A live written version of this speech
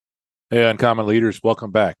Hey, Uncommon Leaders,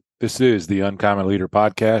 welcome back. This is the Uncommon Leader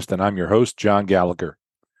Podcast, and I'm your host, John Gallagher.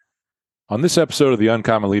 On this episode of the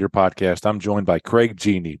Uncommon Leader Podcast, I'm joined by Craig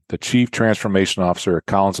Gini, the Chief Transformation Officer at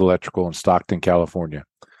Collins Electrical in Stockton, California.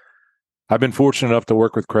 I've been fortunate enough to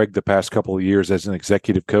work with Craig the past couple of years as an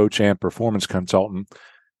executive coach and performance consultant,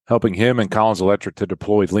 helping him and Collins Electric to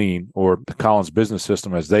deploy Lean, or the Collins Business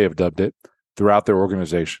System as they have dubbed it, throughout their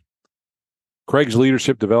organization. Craig's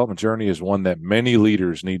leadership development journey is one that many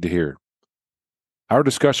leaders need to hear. Our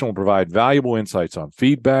discussion will provide valuable insights on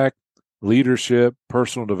feedback, leadership,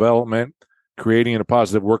 personal development, creating a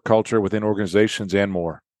positive work culture within organizations, and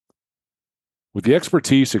more. With the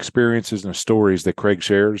expertise, experiences, and stories that Craig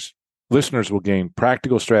shares, listeners will gain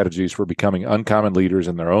practical strategies for becoming uncommon leaders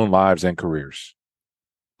in their own lives and careers.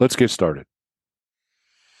 Let's get started.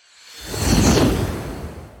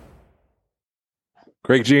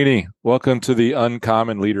 Craig Gini, welcome to the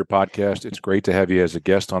Uncommon Leader Podcast. It's great to have you as a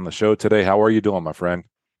guest on the show today. How are you doing, my friend?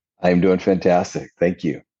 I am doing fantastic. Thank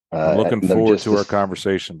you. I'm looking forward to our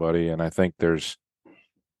conversation, buddy, and I think there's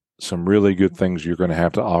some really good things you're going to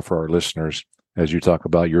have to offer our listeners as you talk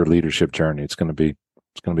about your leadership journey. It's going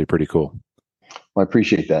to be pretty cool. Well, I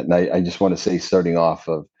appreciate that. And I just want to say, starting off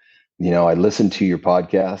of, I listen to your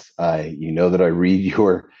podcast. That I read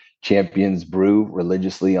your Champions Brew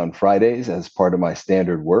religiously on Fridays as part of my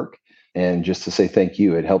standard work. And just to say thank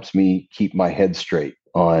you, it helps me keep my head straight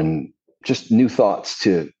on just new thoughts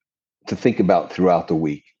to think about throughout the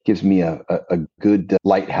week. Gives me a good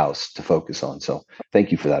lighthouse to focus on. So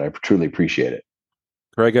thank you for that. I truly appreciate it.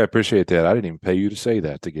 Craig, I appreciate that. I didn't even pay you to say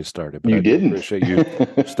that to get started. But You I didn't. Appreciate you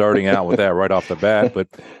starting out with that right off the bat. But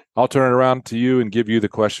I'll turn it around to you and give you the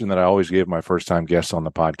question that I always give my first-time guests on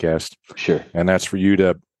the podcast. Sure. And that's for you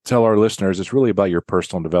to tell our listeners, it's really about your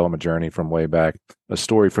personal development journey from way back, a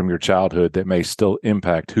story from your childhood that may still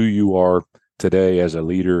impact who you are today as a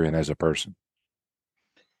leader and as a person.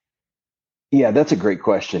 Yeah, that's a great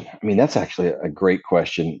question. I mean, that's actually a great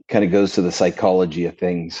question. Kind of goes to the psychology of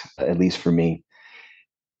things, at least for me.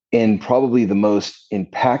 And probably the most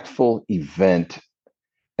impactful event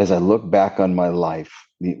as I look back on my life,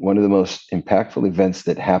 one of the most impactful events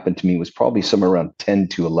that happened to me was probably somewhere around 10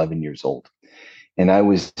 to 11 years old. And I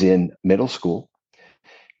was in middle school.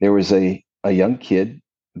 There was a young kid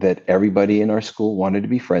that everybody in our school wanted to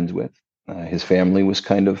be friends with. His family was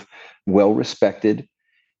kind of well respected,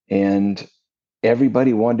 and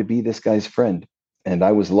everybody wanted to be this guy's friend. And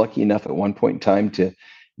I was lucky enough at one point in time to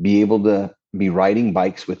be able to be riding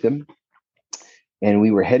bikes with him. And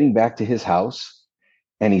we were heading back to his house,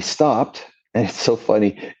 and he stopped. And it's so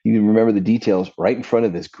funny. You remember the details right in front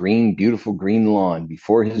of this beautiful green lawn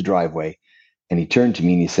before his driveway. And he turned to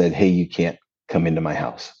me and he said, "Hey, you can't come into my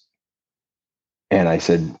house." And I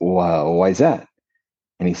said, "Wow, why is that?"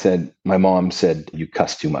 And he said, "My mom said you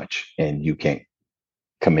cuss too much and you can't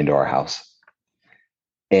come into our house."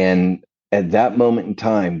 And at that moment in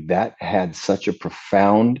time, that had such a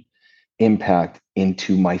profound impact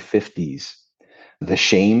into my 50s. The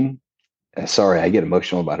shame, sorry, I get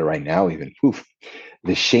emotional about it right now, even. Oof.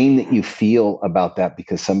 The shame that you feel about that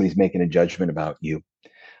because somebody's making a judgment about you.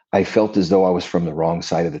 I felt as though I was from the wrong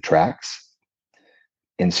side of the tracks.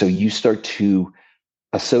 And so you start to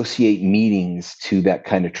associate meetings to that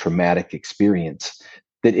kind of traumatic experience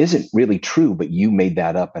that isn't really true, but you made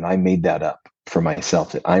that up and I made that up for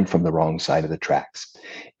myself, that I'm from the wrong side of the tracks.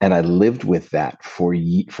 And I lived with that for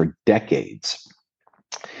decades.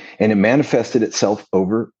 And it manifested itself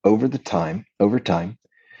over time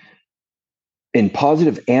in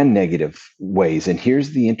positive and negative ways. And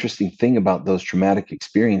here's the interesting thing about those traumatic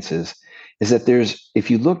experiences is that if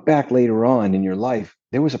you look back later on in your life,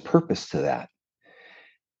 there was a purpose to that.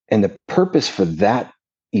 And the purpose for that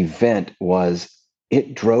event was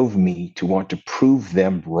it drove me to want to prove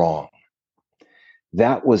them wrong.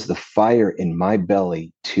 That was the fire in my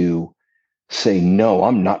belly to say, no,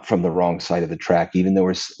 I'm not from the wrong side of the track, even though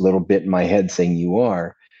there's a little bit in my head saying you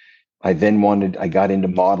are. I got into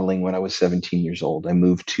modeling when I was 17 years old. I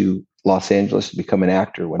moved to Los Angeles to become an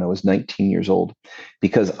actor when I was 19 years old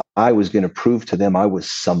because I was going to prove to them I was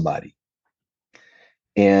somebody.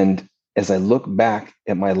 And as I look back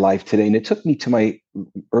at my life today, and it took me to my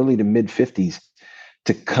early to mid 50s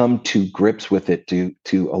to come to grips with it,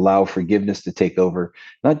 to allow forgiveness to take over,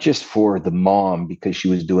 not just for the mom because she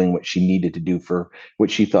was doing what she needed to do for what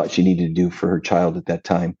she thought she needed to do for her child at that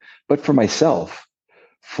time, but for myself,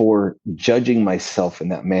 for judging myself in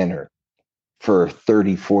that manner for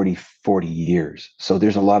 30, 40 years. So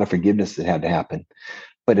there's a lot of forgiveness that had to happen.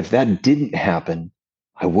 But if that didn't happen,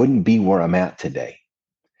 I wouldn't be where I'm at today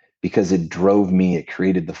because it drove me, it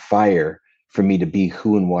created the fire for me to be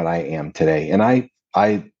who and what I am today. And I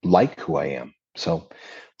I like who I am. So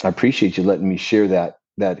I appreciate you letting me share that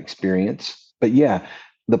experience. But yeah,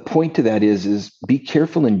 the point to that is be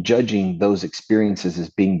careful in judging those experiences as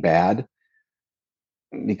being bad,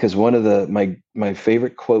 because one of my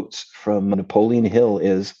favorite quotes from Napoleon Hill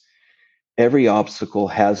is, every obstacle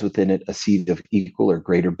has within it a seed of equal or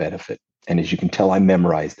greater benefit. And as you can tell, I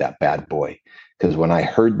memorized that bad boy, because when I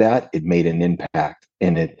heard that, it made an impact,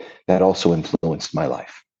 and that also influenced my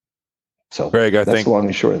life. So Craig, I that's think the long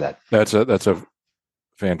and short of that. that's a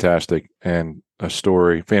fantastic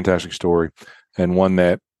story, and one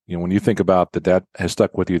that, when you think about that has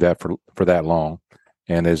stuck with you that for that long,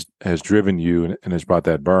 and has driven you and has brought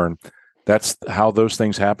that burn. That's how those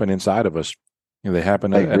things happen inside of us. They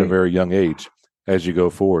happen at a very young age as you go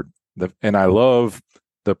forward. And I love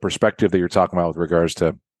the perspective that you're talking about with regards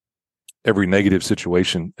to every negative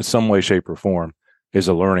situation in some way, shape, or form is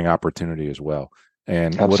a learning opportunity as well.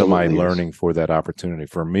 And Absolutely what am I is. learning for that opportunity?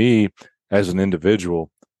 For me, as an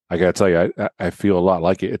individual, I got to tell you, I feel a lot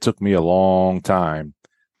like it. It took me a long time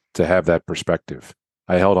to have that perspective.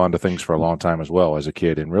 I held on to things for a long time as well as a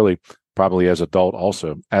kid, and really probably as an adult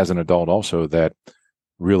also, that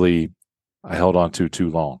really I held on to too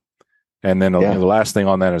long. And then the last thing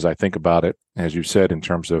on that, as I think about it, as you said, in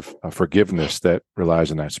terms of forgiveness that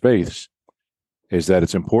relies in that space, is that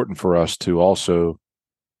it's important for us to also,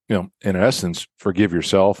 in essence, forgive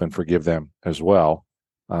yourself and forgive them as well,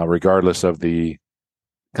 regardless of the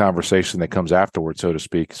conversation that comes afterward, so to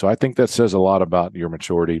speak. So I think that says a lot about your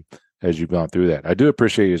maturity as you've gone through that. I do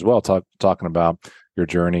appreciate you as well talking about your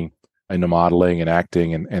journey into modeling and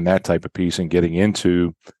acting and that type of piece,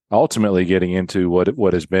 and ultimately getting into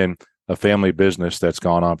what has been a family business that's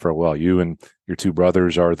gone on for a while. You and your two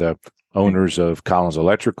brothers are the owners of Collins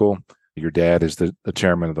Electrical. Your dad is the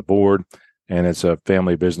chairman of the board, and it's a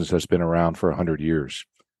family business that's been around for 100 years.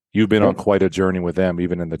 You've been on quite a journey with them,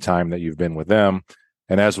 even in the time that you've been with them.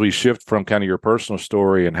 And as we shift from kind of your personal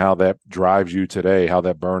story and how that drives you today, how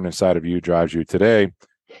that burn inside of you drives you today,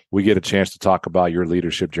 we get a chance to talk about your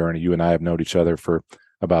leadership journey. You and I have known each other for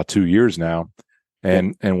about 2 years now,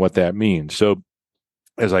 and what that means. So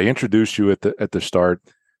as I introduced you at the start,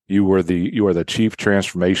 you are the Chief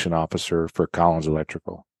Transformation Officer for Collins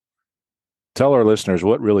Electrical. Tell our listeners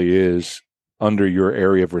what really is under your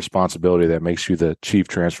area of responsibility that makes you the Chief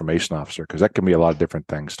Transformation Officer, because that can be a lot of different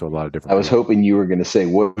things to a lot of different people. I was hoping you were going to say,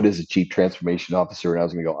 what is a Chief Transformation Officer? And I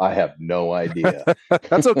was going to go, I have no idea.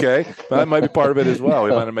 That's okay. That might be part of it as well.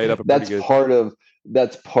 We might have made up a pretty good...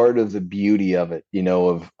 That's part of the beauty of it,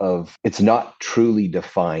 of it's not truly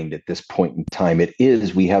defined at this point in time. It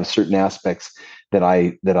is, we have certain aspects that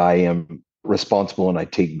I am responsible, and I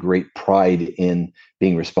take great pride in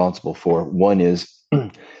being responsible for. One is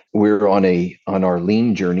we're on our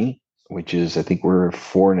lean journey, which is, I think we're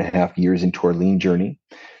 4.5 years into our lean journey.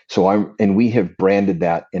 So we have branded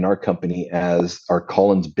that in our company as our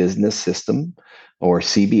Collins Business System, or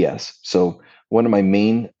CBS. So one of my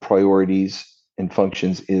main priorities and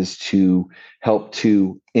functions is to help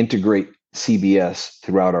to integrate CBS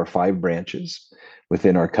throughout our 5 branches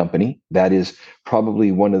within our company. That is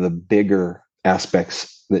probably one of the bigger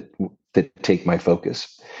aspects that take my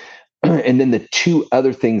focus. And then the 2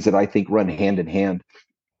 other things that I think run hand in hand,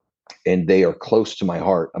 and they are close to my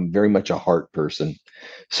heart. I'm very much a heart person.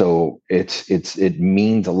 So it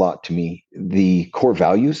means a lot to me. The core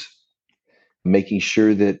values, making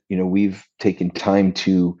sure that, we've taken time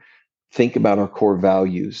to think about our core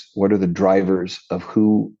values. What are the drivers of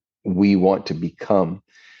who we want to become?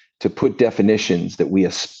 To put definitions that we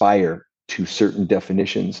aspire to certain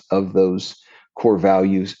definitions of those core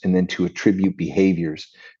values, and then to attribute behaviors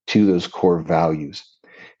to those core values.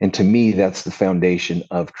 And to me, that's the foundation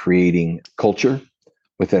of creating culture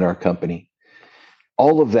within our company.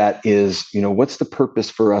 All of that is, what's the purpose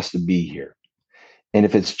for us to be here? And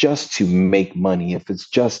if it's just to make money, if it's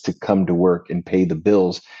just to come to work and pay the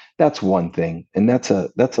bills, that's one thing. And that's a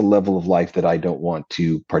level of life that I don't want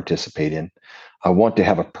to participate in. I want to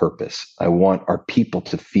have a purpose. I want our people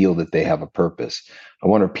to feel that they have a purpose. I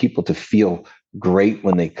want our people to feel great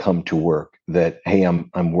when they come to work, that, hey,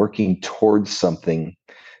 I'm working towards something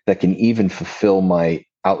that can even fulfill my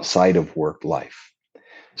outside of work life.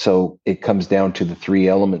 So it comes down to the 3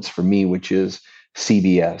 elements for me, which is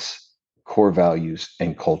CBS, core values,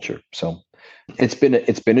 and culture. So it's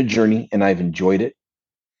been a journey, and I've enjoyed it.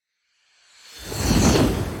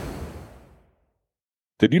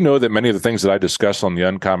 Did you know that many of the things that I discuss on the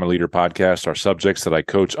Uncommon Leader podcast are subjects that I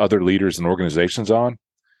coach other leaders and organizations on?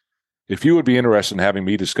 If you would be interested in having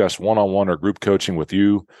me discuss one-on-one or group coaching with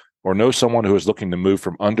you, or know someone who is looking to move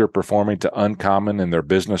from underperforming to uncommon in their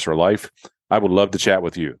business or life, I would love to chat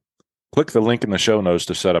with you. Click the link in the show notes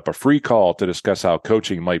to set up a free call to discuss how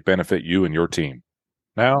coaching might benefit you and your team.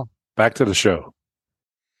 Now, back to the show.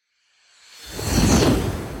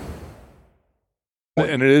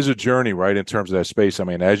 And it is a journey, right, in terms of that space. I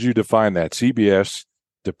mean, as you define that, CBS,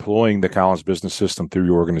 deploying the Collins Business System through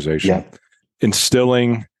your organization,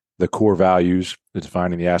 instilling the core values,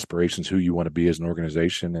 defining the aspirations, who you want to be as an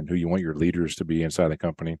organization and who you want your leaders to be inside the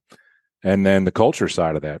company. And then the culture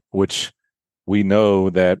side of that, which we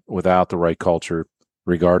know that without the right culture,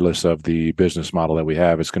 regardless of the business model that we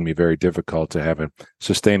have, it's going to be very difficult to have a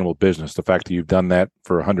sustainable business. The fact that you've done that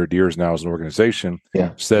for 100 years now as an organization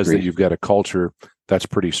says that you've got a culture that's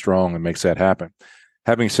pretty strong and makes that happen.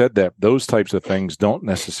 Having said that, those types of things don't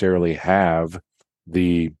necessarily have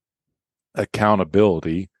the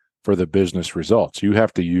accountability for the business results. You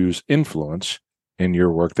have to use influence in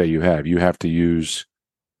your work that you have. You have to use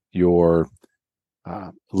your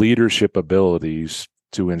leadership abilities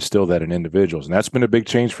to instill that in individuals. And that's been a big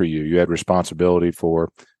change for you. You had responsibility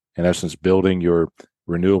for, in essence, building your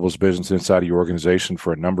renewables business inside of your organization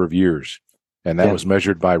for a number of years. And that was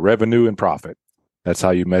measured by revenue and profit. That's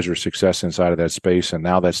how you measure success inside of that space. And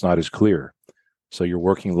now that's not as clear. So you're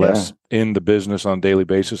working less in the business on a daily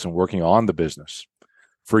basis and working on the business.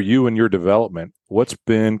 For you and your development, what's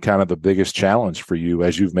been kind of the biggest challenge for you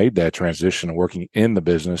as you've made that transition of working in the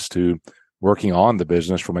business to working on the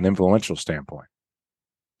business from an influential standpoint?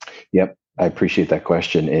 Yep. I appreciate that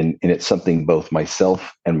question. And it's something both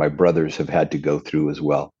myself and my brothers have had to go through as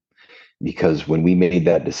well. Because when we made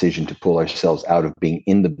that decision to pull ourselves out of being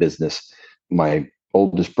in the business, my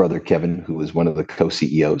oldest brother, Kevin, who was one of the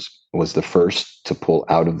co-CEOs, was the first to pull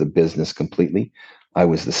out of the business completely. I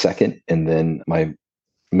was the second. And then my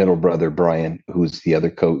middle brother, Brian, who's the other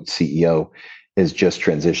co-CEO, has just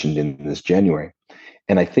transitioned in this January.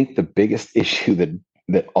 And I think the biggest issue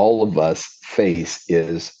that all of us face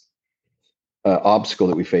is obstacle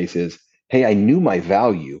that we face is, hey, I knew my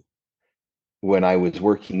value when I was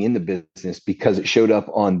working in the business because it showed up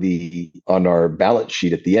on our balance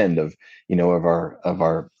sheet at the end of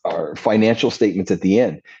our financial statements at the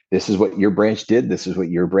end. This is what your branch did. This is what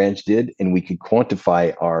your branch did. And we could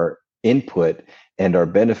quantify our input and our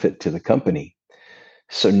benefit to the company.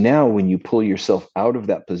 So now when you pull yourself out of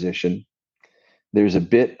that position, there's a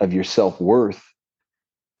bit of your self-worth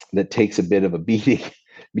that takes a bit of a beating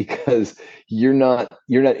because you're not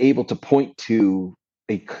able to point to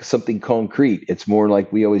something concrete. It's more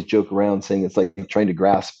like we always joke around saying it's like trying to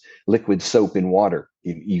grasp liquid soap in water.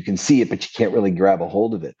 You can see it, but you can't really grab a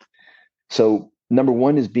hold of it. So number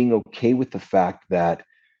one is being okay with the fact that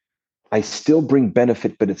I still bring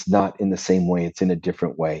benefit, but it's not in the same way. It's in a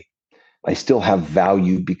different way. I still have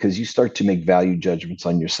value because you start to make value judgments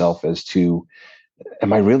on yourself as to,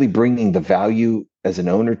 am I really bringing the value as an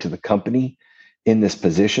owner to the company in this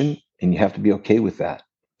position? And you have to be okay with that.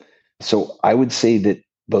 So I would say that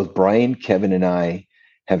both Brian, Kevin, and I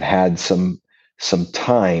have had some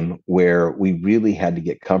time where we really had to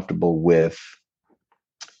get comfortable with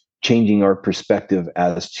changing our perspective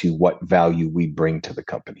as to what value we bring to the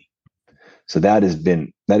company. So that has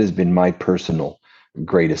been my personal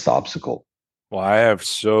greatest obstacle. Well, I have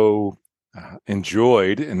so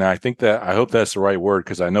enjoyed, and I hope that's the right word,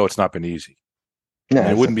 because I know it's not been easy. No,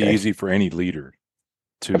 and it wouldn't be easy for any leader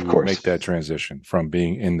to of make that transition from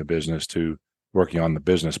being in the business to working on the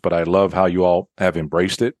business. But I love how you all have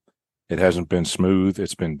embraced it. It hasn't been smooth.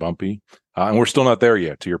 It's been bumpy. And we're still not there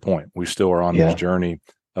yet, to your point. We still are on this journey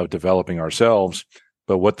of developing ourselves.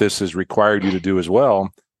 But what this has required you to do as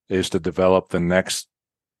well is to develop the next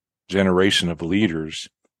generation of leaders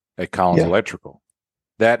at Collins Electrical.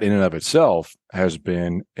 That in and of itself has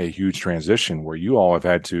been a huge transition where you all have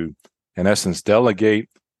had to, in essence, delegate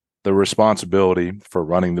the responsibility for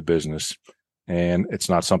running the business. And it's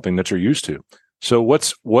not something that you're used to. So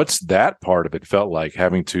what's that part of it felt like,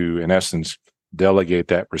 having to, in essence, delegate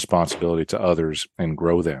that responsibility to others and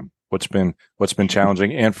grow them? What's been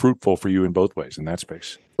challenging and fruitful for you in both ways in that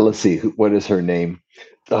space? Let's see. What is her name?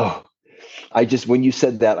 Oh, when you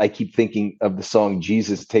said that, I keep thinking of the song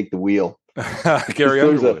 "Jesus Take the Wheel." Carrie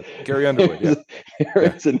Underwood. Yeah.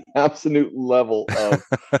 It's an absolute level of,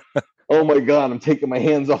 oh my God, I'm taking my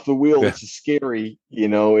hands off the wheel. This is scary.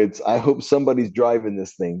 I hope somebody's driving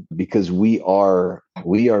this thing, because we are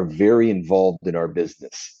very involved in our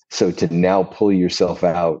business. So to now pull yourself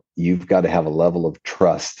out, you've got to have a level of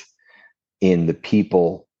trust in the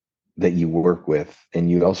people that you work with. And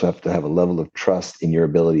you also have to have a level of trust in your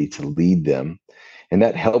ability to lead them. And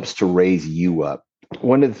that helps to raise you up.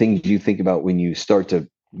 One of the things you think about when you start to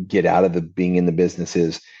get out of being in the business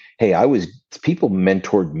is, hey, people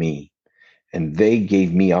mentored me. and they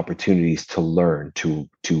gave me opportunities to learn, to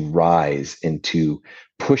rise, and to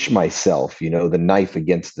push myself, the knife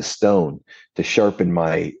against the stone, to sharpen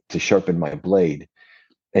my blade.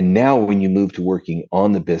 And now when you move to working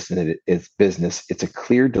on the business, it's a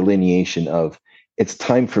clear delineation of, it's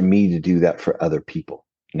time for me to do that for other people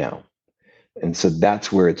now. And so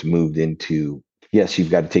that's where it's moved into, yes,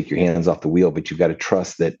 you've got to take your hands off the wheel, but you've got to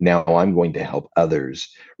trust that now I'm going to help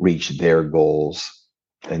others reach their goals.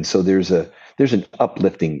 And so there's an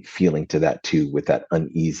uplifting feeling to that too, with that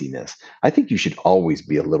uneasiness. I think you should always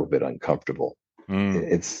be a little bit uncomfortable. Mm,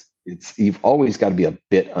 It's you've always got to be a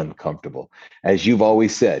bit uncomfortable. As you've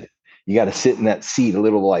always said, you got to sit in that seat a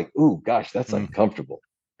little like, ooh, gosh, that's mm. uncomfortable.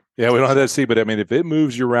 Yeah, we don't have So that seat, but I mean, if it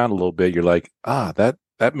moves you around a little bit, you're like,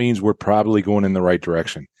 that means we're probably going in the right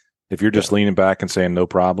direction. If you're yeah, just leaning back and saying no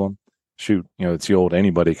problem, shoot, it's the old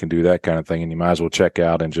anybody can do that kind of thing, and you might as well check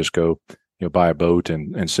out and just go, buy a boat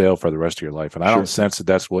and sail for the rest of your life. And I don't sure. sense that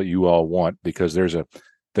that's what you all want, because there's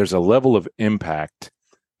a level of impact,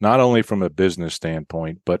 not only from a business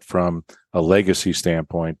standpoint, but from a legacy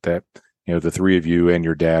standpoint that the three of you and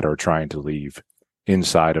your dad are trying to leave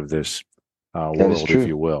inside of this That is world, if true.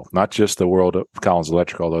 you will. Not just the world of Collins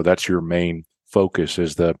Electric, although that's your main focus,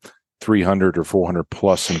 is the 300 or 400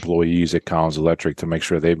 plus employees at Collins Electric, to make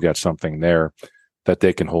sure they've got something there that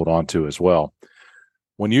they can hold on to as well.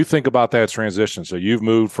 When you think about that transition, so you've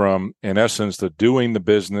moved from, in essence, the doing the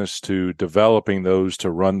business to developing those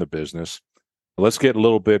to run the business. Let's get a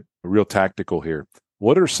little bit real tactical here.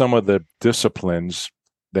 What are some of the disciplines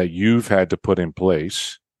that you've had to put in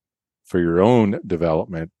place for your own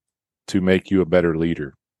development to make you a better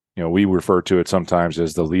leader? We refer to it sometimes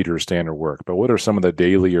as the leader standard work, but what are some of the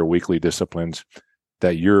daily or weekly disciplines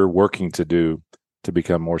that you're working to do to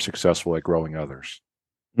become more successful at growing others?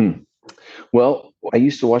 Well, I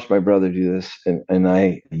used to watch my brother do this, and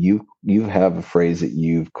you have a phrase that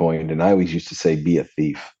you've coined, and I always used to say, be a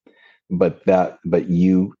thief. But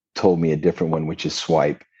you told me a different one, which is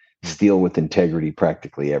swipe. Hmm. Steal with integrity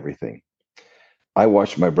practically everything. I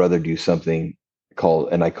watched my brother do something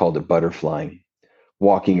and I called it butterflying,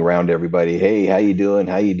 walking around everybody. Hey, how you doing?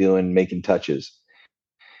 How you doing? Making touches.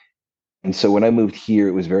 And so when I moved here,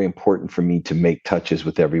 it was very important for me to make touches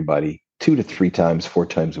with everybody 2 to 3 times, 4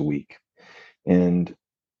 times a week. And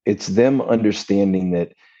it's them understanding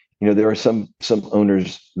that, there are some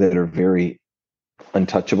owners that are very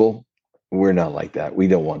untouchable. We're not like that. We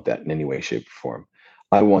don't want that in any way, shape, or form.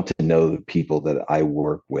 I want to know the people that I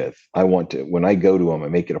work with. I want to, when I go to them, I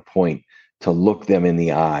make it a point to look them in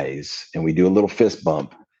the eyes, and we do a little fist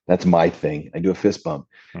bump. That's my thing. I do a fist bump,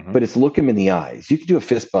 Mm-hmm. but it's look them in the eyes. You can do a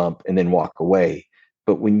fist bump and then walk away.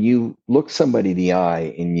 But when you look somebody in the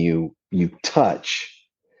eye and you touch,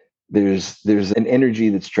 there's an energy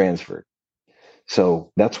that's transferred.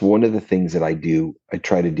 So that's one of the things that I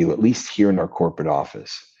try to do, at least here in our corporate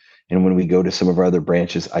office. And when we go to some of our other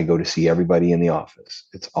branches, I go to see everybody in the office.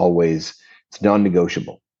 It's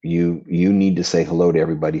non-negotiable. You need to say hello to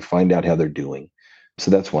everybody, find out how they're doing. So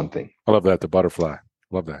that's one thing. I love that, the butterfly.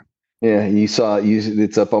 Love that. Yeah,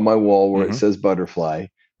 it's up on my wall where it Mm-hmm. says butterfly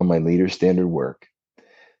on my leader standard work.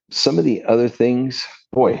 Some of the other things,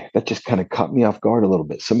 boy, that just kind of caught me off guard a little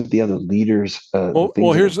bit. Some of the other leaders, the Well,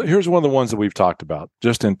 things here's one of the ones that we've talked about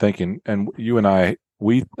just in thinking, and you and I,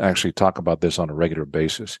 we actually talk about this on a regular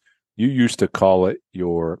basis. You used to call it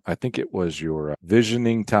I think it was your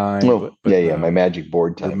visioning time, oh, yeah, my magic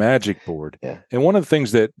board your time. magic board. Yeah. And one of the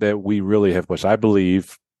things that we really have, which I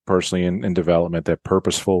believe personally in development, that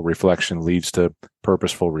purposeful reflection leads to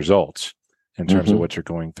purposeful results in terms of what you're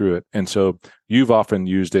going through it. And so you've often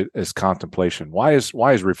used it as contemplation. Why is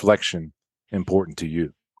reflection important to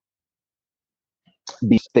you?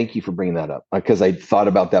 Thank you for bringing that up, because I thought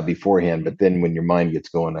about that beforehand, but then when your mind gets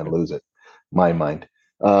going, I lose it. My mind.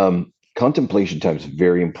 Contemplation time is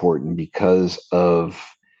very important because of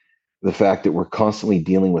the fact that we're constantly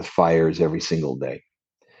dealing with fires every single day.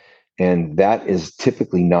 And that is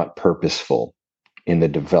typically not purposeful in the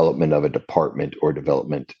development of a department or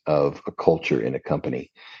development of a culture in a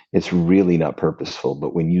company. It's really not purposeful.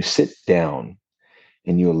 But when you sit down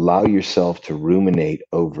and you allow yourself to ruminate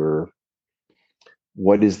over,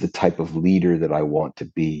 what is the type of leader that I want to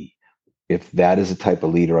be? If that is the type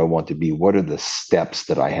of leader I want to be, what are the steps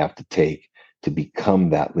that I have to take to become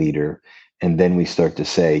that leader? And then we start to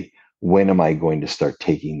say, when am I going to start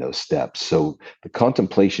taking those steps? So the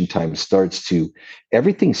contemplation time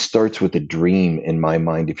everything starts with a dream in my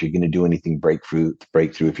mind. If you're going to do anything breakthrough,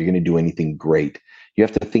 if you're going to do anything great, you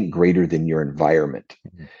have to think greater than your environment.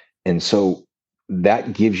 Mm-hmm. And so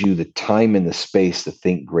that gives you the time and the space to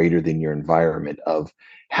think greater than your environment of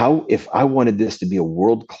how, if I wanted this to be a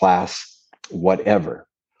world-class whatever.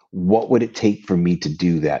 What would it take for me to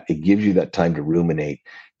do that? It gives you that time to ruminate,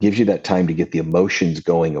 gives you that time to get the emotions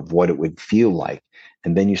going of what it would feel like.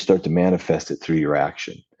 And then you start to manifest it through your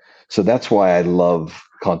action. So that's why I love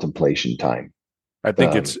contemplation time. I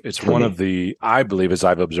think it's For one me. of the, I believe, as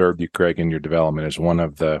I've observed you, Craig, in your development, is one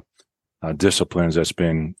of the disciplines that's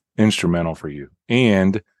been instrumental for you.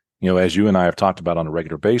 And, as you and I have talked about on a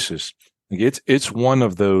regular basis, it's one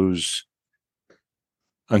of those,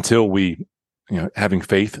 until we, having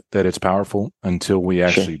faith that it's powerful, until we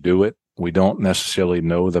actually do it, we don't necessarily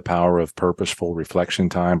know the power of purposeful reflection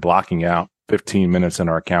time, blocking out 15 minutes in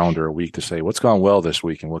our calendar a week to say what's gone well this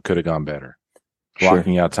week and what could have gone better.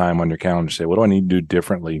 Blocking out time on your calendar to say, what do I need to do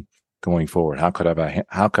differently going forward? How could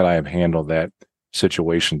I have handled that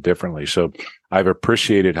situation differently? So I've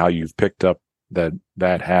appreciated how you've picked up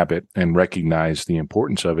that habit and recognized the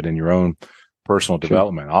importance of it in your own personal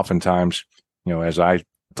development. Oftentimes, as I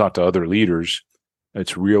talk to other leaders,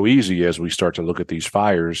 it's real easy as we start to look at these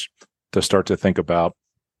fires to start to think about,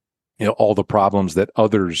 all the problems that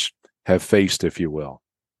others have faced, if you will.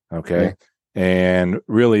 Okay. Yeah. And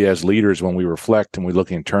really, as leaders, when we reflect and we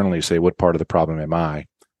look internally, say, what part of the problem am I?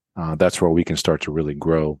 That's where we can start to really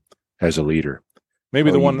grow as a leader.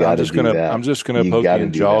 Maybe the one I'm just gonna poke you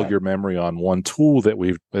and jog your memory on one tool that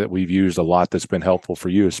we've used a lot that's been helpful for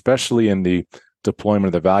you, especially in the deployment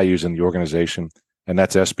of the values in the organization, and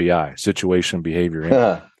that's SBI, situation behavior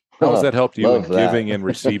impact. How has that helped you in giving and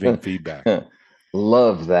receiving feedback?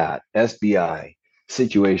 Love that. SBI,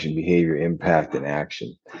 situation, behavior, impact, and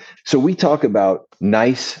action. So we talk about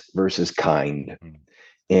nice versus kind.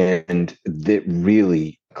 And that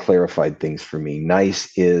really clarified things for me. Nice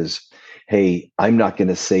is, hey, I'm not going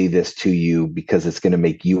to say this to you because it's going to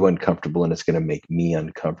make you uncomfortable and it's going to make me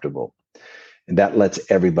uncomfortable. And that lets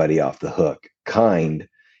everybody off the hook. Kind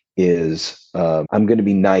is, I'm going to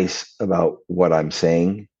be nice about what I'm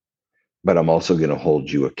saying, but I'm also going to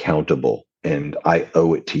hold you accountable. And I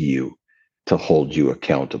owe it to you to hold you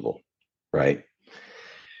accountable, right?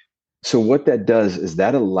 So what that does is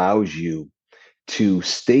that allows you to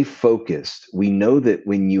stay focused. We know that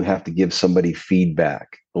when you have to give somebody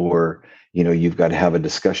feedback or, you've got to have a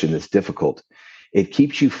discussion that's difficult, it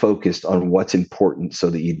keeps you focused on what's important so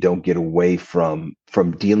that you don't get away from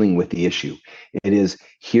dealing with the issue. It is,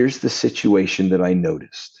 here's the situation that I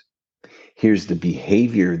noticed. Here's the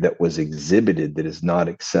behavior that was exhibited that is not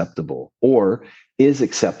acceptable or is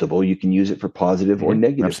acceptable. You can use it for positive or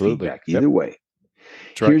negative feedback, either way.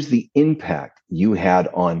 Here's the impact you had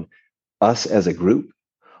on us as a group,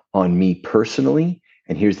 on me personally,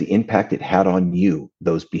 and here's the impact it had on you,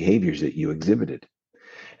 those behaviors that you exhibited.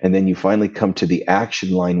 And then you finally come to the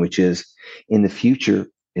action line, which is, in the future,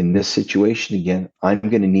 in this situation again, I'm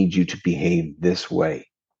going to need you to behave this way.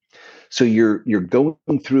 So you're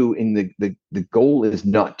going through, and the goal is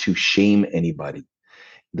not to shame anybody.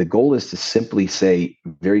 The goal is to simply say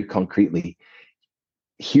very concretely,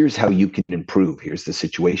 here's how you can improve. Here's the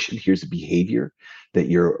situation. Here's the behavior that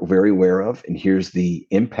you're very aware of. And here's the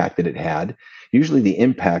impact that it had. Usually the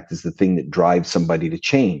impact is the thing that drives somebody to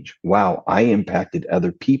change. Wow, I impacted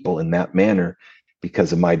other people in that manner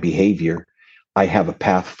because of my behavior. I have a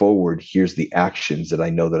path forward. Here's the actions that I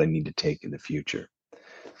know that I need to take in the future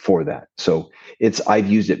for that. So I've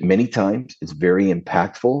used it many times. It's very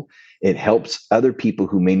impactful. It helps other people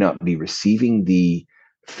who may not be receiving the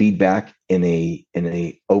feedback in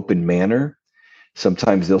a open manner.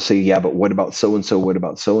 Sometimes they'll say, yeah, but what about so and so? What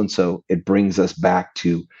about so and so? It brings us back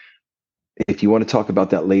to, if you want to talk about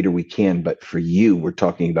that later, we can. But for you, we're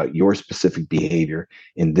talking about your specific behavior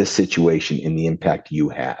in this situation and the impact you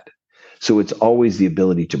had. So it's always the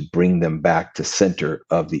ability to bring them back to center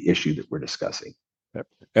of the issue that we're discussing. Yep.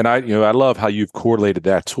 And I love how you've correlated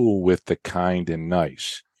that tool with the kind and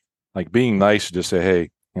nice. Like being nice to just say, hey,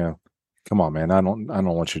 come on, man, I don't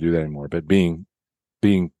want you to do that anymore. But being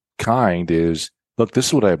kind is, look, this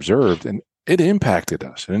is what I observed, and it impacted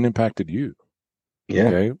us, and it impacted you. Yeah.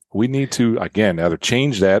 Okay. We need to, again, either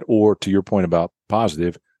change that or, to your point about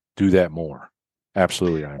positive, do that more.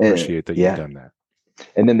 Absolutely. I appreciate that you've done that.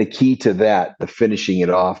 And then the key to that, the finishing it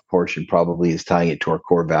off portion, probably is tying it to our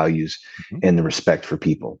core values and the respect for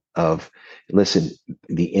people. Of, listen,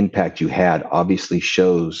 the impact you had obviously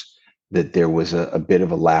shows that there was a bit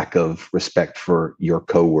of a lack of respect for your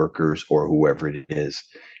coworkers or whoever it is.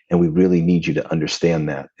 And we really need you to understand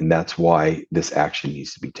that. And that's why this action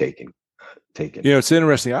needs to be taken. It's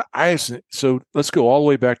interesting. So let's go all the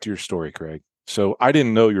way back to your story, Craig. So I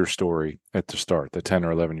didn't know your story at the start, the 10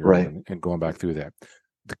 or 11-year-old, and going back through that.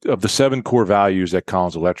 Of the 7 core values at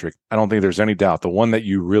Collins Electric, I don't think there's any doubt the one that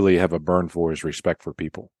you really have a burn for is respect for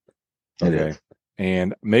people. Okay.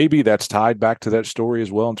 And maybe that's tied back to that story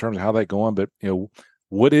as well in terms of how that going. But,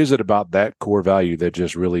 what is it about that core value that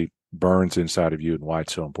just really burns inside of you and why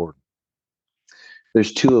it's so important?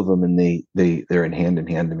 There's two of them, and they're in hand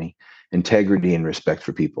to me: integrity and respect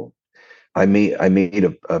for people. I made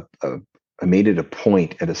it a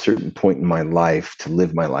point at a certain point in my life to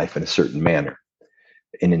live my life in a certain manner.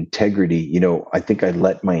 In integrity, I think I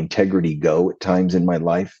let my integrity go at times in my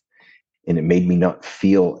life, and it made me not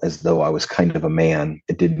feel as though I was kind of a man.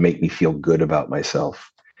 It didn't make me feel good about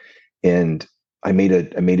myself. And I made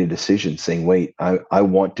a decision saying, wait, I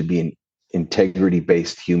want to be an integrity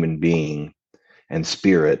based human being and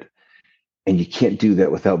spirit. And you can't do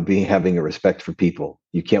that without having a respect for people.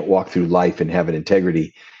 You can't walk through life and have an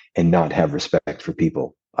integrity and not have respect for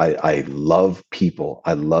people. I love people.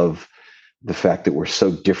 I love the fact that we're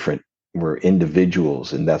so different. We're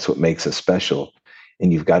individuals, and that's what makes us special.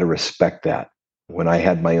 And you've got to respect that. When I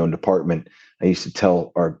had my own department, I used to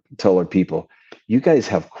tell our people, you guys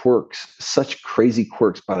have quirks, such crazy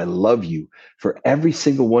quirks, but I love you for every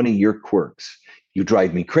single one of your quirks. You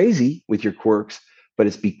drive me crazy with your quirks, but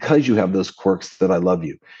it's because you have those quirks that I love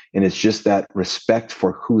you. And it's just that respect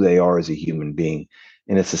for who they are as a human being.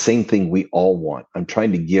 And it's the same thing we all want. I'm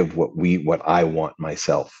trying to give what I want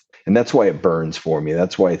myself. And that's why it burns for me.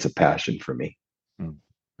 That's why it's a passion for me.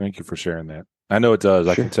 Thank you for sharing that. I know it does.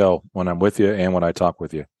 Sure. I can tell when I'm with you and when I talk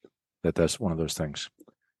with you that's one of those things.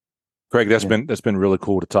 Craig, that's been really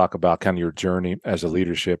cool to talk about kind of your journey as a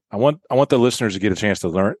leadership. I want the listeners to get a chance to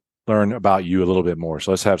learn about you a little bit more.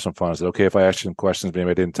 So let's have some fun. Is it okay if I ask you some questions maybe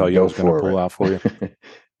I didn't tell you I was going to pull out for you?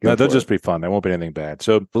 No, they'll just be fun. They won't be anything bad.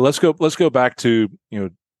 So let's go back to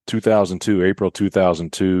 2002, April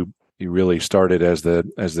 2002. You really started as the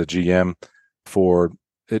GM for,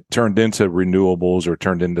 it turned into renewables or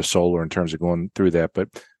turned into solar in terms of going through that, but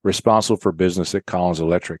responsible for business at Collins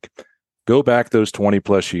Electric. Go back those 20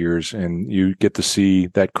 plus years and you get to see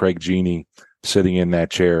that Craig Gini sitting in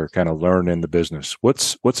that chair, kind of learning the business.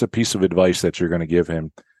 What's a piece of advice that you're going to give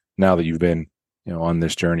him now that you've been, on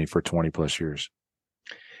this journey for 20 plus years?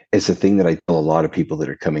 It's a thing that I tell a lot of people that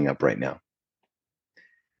are coming up right now.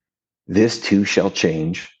 This too shall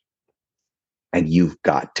change, and you've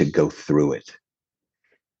got to go through it.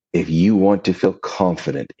 If you want to feel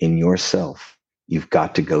confident in yourself, you've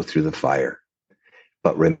got to go through the fire.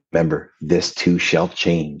 But remember, this too shall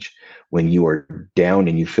change. When you are down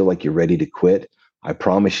and you feel like you're ready to quit, I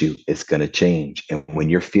promise you it's going to change. And when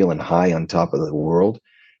you're feeling high on top of the world,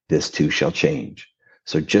 this too shall change.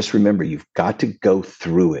 So just remember, you've got to go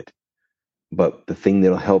through it. But the thing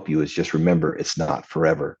that'll help you is just remember it's not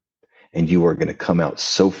forever. And you are going to come out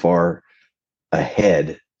so far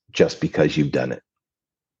ahead just because you've done it.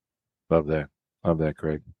 Love that. Love that,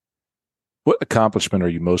 Craig. What accomplishment are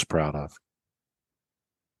you most proud of?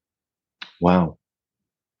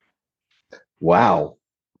 Wow.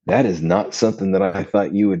 That is not something that I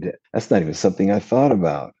thought you would. That's not even something I thought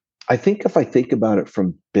about. I think if I think about it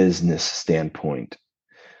from business standpoint,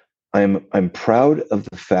 I'm proud of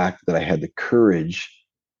the fact that I had the courage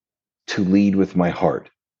to lead with my heart.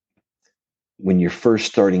 When you're first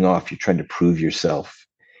starting off, you're trying to prove yourself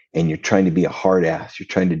and you're trying to be a hard ass. You're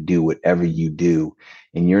trying to do whatever you do.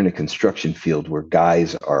 And you're in a construction field where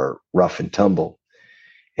guys are rough and tumble.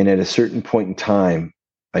 And at a certain point in time,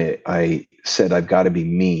 I said, I've got to be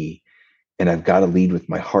me and I've got to lead with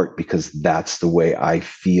my heart because that's the way I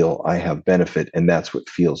feel I have benefit. And that's what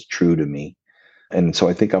feels true to me. And so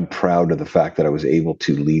I think I'm proud of the fact that I was able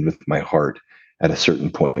to lead with my heart at a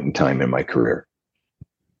certain point in time in my career.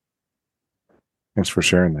 Thanks for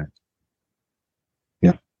sharing that.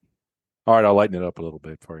 Yeah. All right, I'll lighten it up a little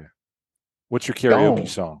bit for you. What's your karaoke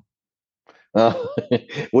song?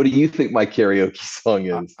 What do you think my karaoke song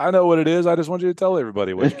is? I know what it is. I just want you to tell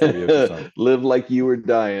everybody what's your karaoke song. Live Like You Were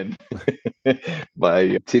Dying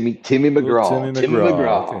by Timmy McGraw. Timmy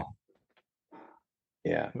McGraw. Okay.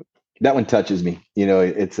 Yeah. That one touches me.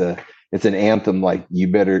 It's an anthem like you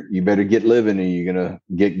better get living or you're going to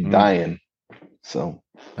get dying. So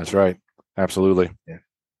that's right. Absolutely. Yeah.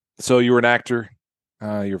 So you were an actor.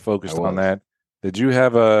 You're focused on that. Did you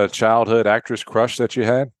have a childhood actress crush that you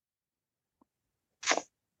had?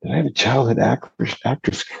 Did I have a childhood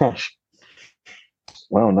actress crush?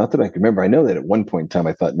 Well, not that I can remember. I know that at one point in time,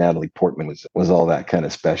 I thought Natalie Portman was all that kind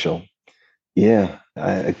of special. Yeah,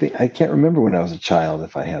 I think I can't remember when I was a child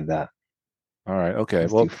if I had that. All right. Okay.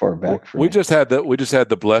 Well, too far back for we me. just had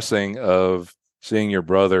the blessing of seeing your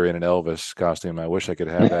brother in an Elvis costume. I wish I could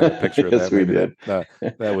have that picture of yes, that. Maybe we did. That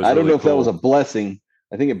was. I don't really know if cool. that was a blessing.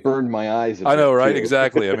 I think it burned my eyes. I know, right? Too.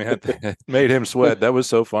 Exactly. I mean, it made him sweat. That was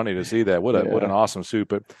so funny to see that. What an awesome suit.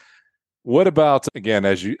 But What about, again,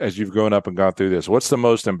 as you've grown up and gone through this, what's the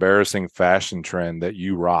most embarrassing fashion trend that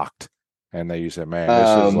you rocked and that you said, man,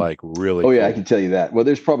 this is like really Oh yeah, cool? I can tell you that. Well,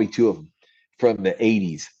 there's probably two of them from the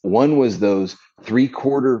 80s. One was those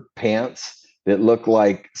 3/4 pants that looked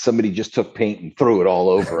like somebody just took paint and threw it all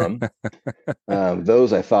over them.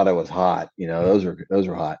 Those I thought I was hot. Those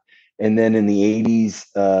were hot. And then in the 80s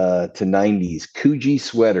to 90s, Coogee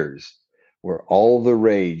sweaters were all the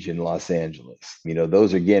rage in Los Angeles.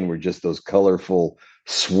 Those again were just those colorful,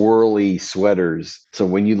 swirly sweaters. So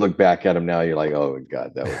when you look back at them now, you're like, oh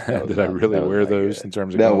God, that was Did I really that was wear not those good. in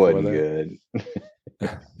terms of That going for wasn't that?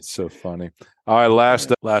 good. It's so funny. All right,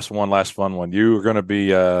 last fun one. You are going to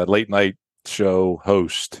be a late night show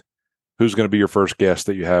host. Who's going to be your first guest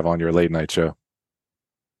that you have on your late night show?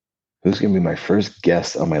 Who's going to be my first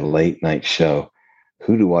guest on my late night show?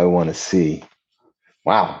 Who do I want to see?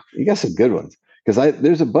 Wow, you got some good ones. Because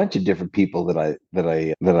there's a bunch of different people that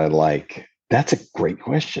I like. That's a great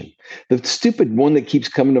question. The stupid one that keeps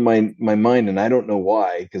coming to my mind, and I don't know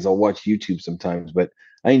why, because I'll watch YouTube sometimes, but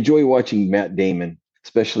I enjoy watching Matt Damon,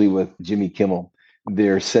 especially with Jimmy Kimmel.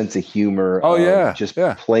 Their sense of humor Oh, of yeah. just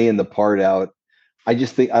Yeah. playing the part out. I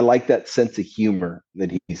just think I like that sense of humor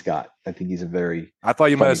that he's got. I think he's a very I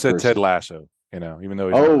thought you might funny have said Ted person. Lasso, even though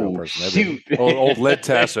he's not a real Oh person. shoot! Old Led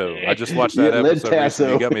Tasso. I just watched Yeah, that Led episode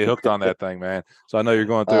recently. You Tasso. got me hooked on that thing, man. So I know you're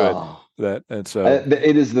going through it. Oh, And so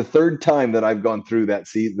it is the third time that I've gone through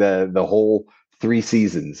the whole 3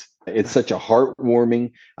 seasons. It's such a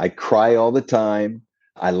heartwarming. I cry all the time.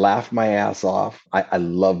 I laugh my ass off. I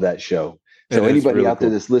love that show. it So is anybody really out there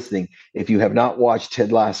cool. that's listening, if you have not watched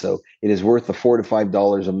Ted Lasso, it is worth the $4 to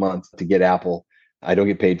 $5 a month to get Apple. I don't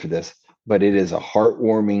get paid for this, but it is a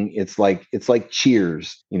heartwarming. It's like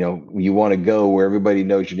Cheers. You want to go where everybody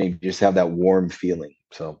knows your name. You just have that warm feeling.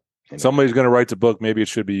 So anyway. Somebody's going to write the book. Maybe it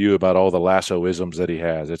should be you about all the Lasso-isms that he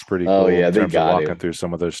has. It's pretty cool yeah, in they terms of got walking to. through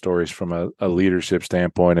some of those stories from a leadership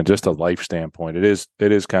standpoint and just a life standpoint. It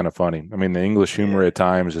is kind of funny. I mean, the English humor at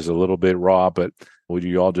times is a little bit raw, but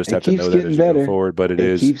you all just It have to keeps know that getting as you go better. forward. But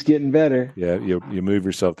It keeps getting better. yeah, you move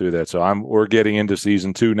yourself through that. So we're getting into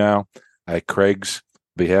season 2 now at Craig's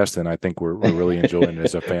behest, and I think we're really enjoying it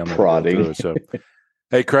as a family to go through it. So,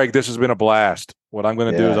 hey, Craig, this has been a blast. What I'm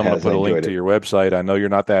going to do is I'm going to put a link to your website. I know you're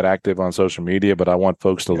not that active on social media, but I want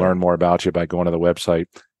folks to learn more about you by going to the website,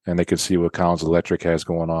 and they can see what Collins Electric has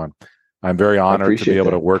going on. I'm very honored to be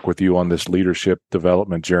able to work with you on this leadership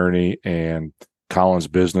development journey and Collins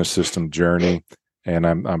Business System journey. And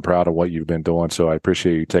I'm proud of what you've been doing. So I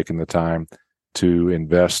appreciate you taking the time to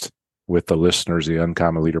invest with the listeners of the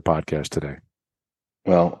Uncommon Leader podcast today.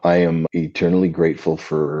 Well, I am eternally grateful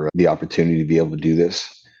for the opportunity to be able to do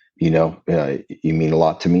this. You mean a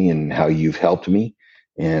lot to me and how you've helped me.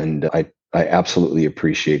 And I absolutely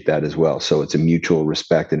appreciate that as well. So it's a mutual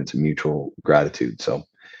respect and it's a mutual gratitude. So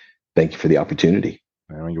thank you for the opportunity.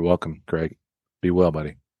 You're welcome, Craig. Be well,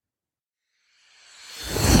 buddy.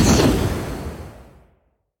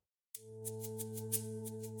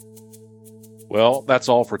 Well, that's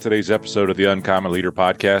all for today's episode of the Uncommon Leader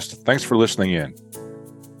podcast. Thanks for listening in.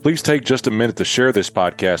 Please take just a minute to share this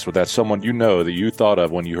podcast with that someone you know that you thought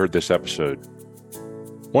of when you heard this episode.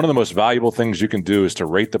 One of the most valuable things you can do is to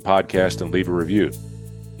rate the podcast and leave a review.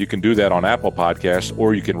 You can do that on Apple Podcasts,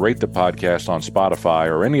 or you can rate the podcast on Spotify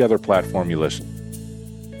or any other platform you listen.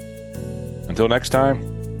 Until next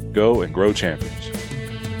time, go and grow champions.